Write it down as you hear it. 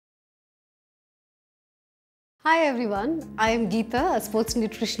Hi everyone, I am Geeta, a sports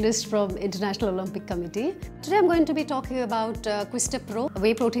nutritionist from International Olympic Committee. Today I'm going to be talking about Quista Pro, a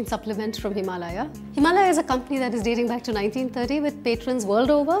whey protein supplement from Himalaya. Himalaya is a company that is dating back to 1930 with patrons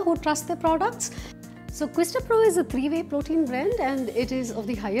world over who trust their products. So Quista Pro is a 3-whey protein blend and it is of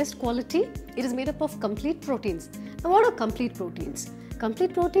the highest quality. It is made up of complete proteins. Now what are complete proteins?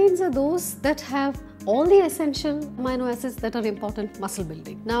 Complete proteins are those that have all the essential amino acids that are important for muscle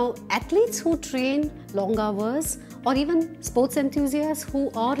building. Now, athletes who train long hours or even sports enthusiasts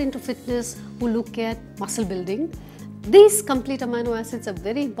who are into fitness, who look at muscle building, these complete amino acids are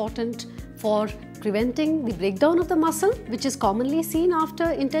very important for preventing the breakdown of the muscle, which is commonly seen after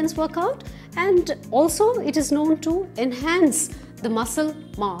intense workout, and also it is known to enhance the muscle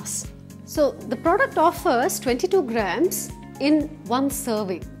mass. So the product offers 22 grams in one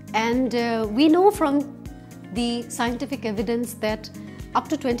serving. And we know from the scientific evidence that up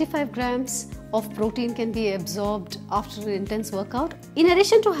to 25 grams of protein can be absorbed after an intense workout. In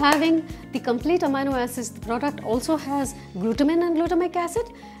addition to having the complete amino acids, the product also has glutamine and glutamic acid.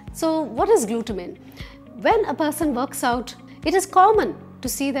 So what is glutamine? When a person works out, it is common to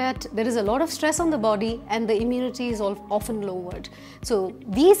see that there is a lot of stress on the body and the immunity is often lowered. So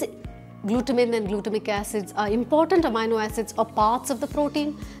these glutamine and glutamic acids are important amino acids or parts of the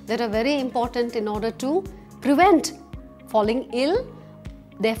protein that are very important in order to prevent falling ill.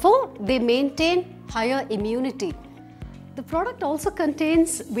 Therefore, they maintain higher immunity. The product also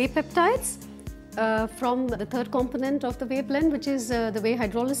contains whey peptides from the third component of the whey blend, which is the whey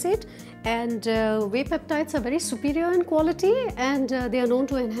hydrolysate. And whey peptides are very superior in quality and they are known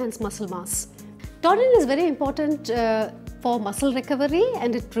to enhance muscle mass. Taurine is very important for muscle recovery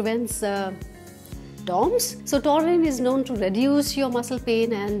and it prevents DOMS. So taurine is known to reduce your muscle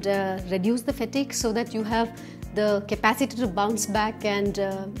pain and reduce the fatigue so that you have the capacity to bounce back and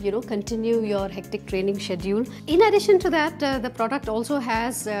continue your hectic training schedule. In addition to that, the product also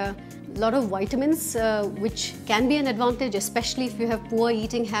has a lot of vitamins which can be an advantage, especially if you have poor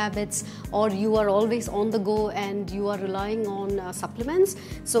eating habits or you are always on the go and you are relying on supplements.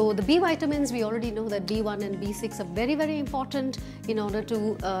 So the B vitamins, we already know that B1 and B6 are very, very important in order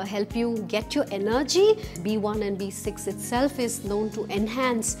to help you get your energy. B1 and B6 itself is known to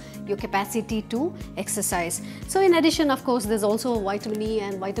enhance your capacity to exercise. So in addition, of course, there's also vitamin E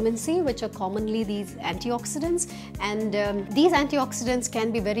and vitamin C, which are commonly these antioxidants, and these antioxidants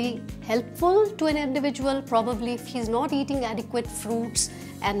can be very helpful to an individual probably if he's not eating adequate fruits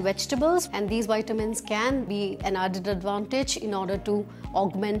and vegetables, and these vitamins can be an added advantage in order to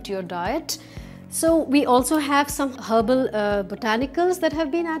augment your diet. So we also have some herbal botanicals that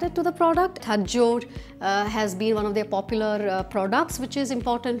have been added to the product. Hadjor has been one of their popular products, which is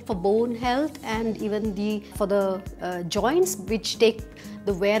important for bone health and even for the joints, which take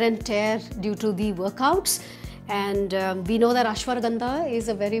the wear and tear due to the workouts. And we know that ashwagandha is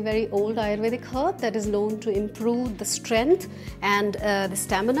a very, very old Ayurvedic herb that is known to improve the strength and the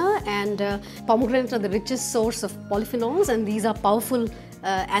stamina, and pomegranates are the richest source of polyphenols, and these are powerful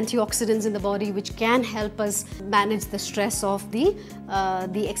antioxidants in the body which can help us manage the stress of the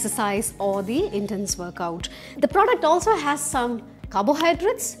exercise or the intense workout. The product also has some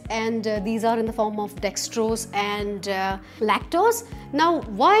carbohydrates, and these are in the form of dextrose and lactose. Now,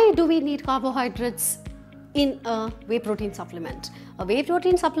 why do we need carbohydrates in a whey protein supplement? A whey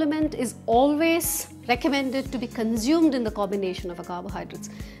protein supplement is always recommended to be consumed in the combination of a carbohydrates.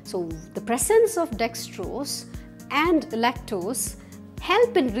 So the presence of dextrose and lactose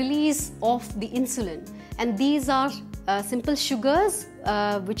help in release of the insulin, and these are simple sugars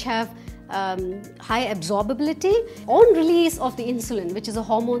which have high absorbability. On release of the insulin, which is a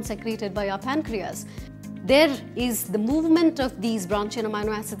hormone secreted by our pancreas, there is the movement of these branched-chain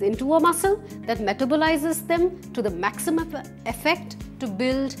amino acids into a muscle that metabolizes them to the maximum effect to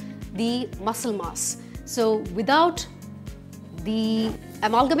build the muscle mass. So without the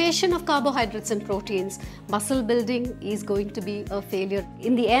amalgamation of carbohydrates and proteins, muscle building is going to be a failure.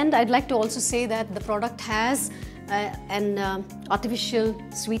 In the end, I'd like to also say that the product has an artificial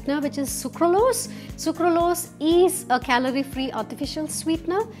sweetener, which is sucralose. Sucralose is a calorie-free artificial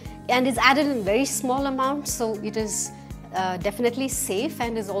sweetener and is added in very small amounts, so it is definitely safe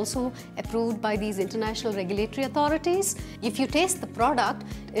and is also approved by these international regulatory authorities. If you taste the product,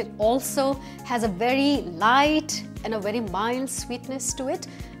 it also has a very light and a very mild sweetness to it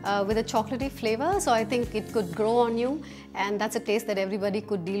with a chocolatey flavor, so I think it could grow on you, and that's a taste that everybody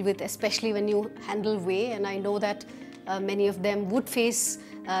could deal with, especially when you handle whey, and I know that many of them would face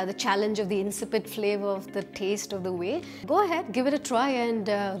the challenge of the insipid flavor of the taste of the whey. Go ahead, give it a try and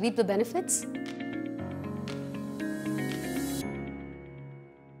reap the benefits.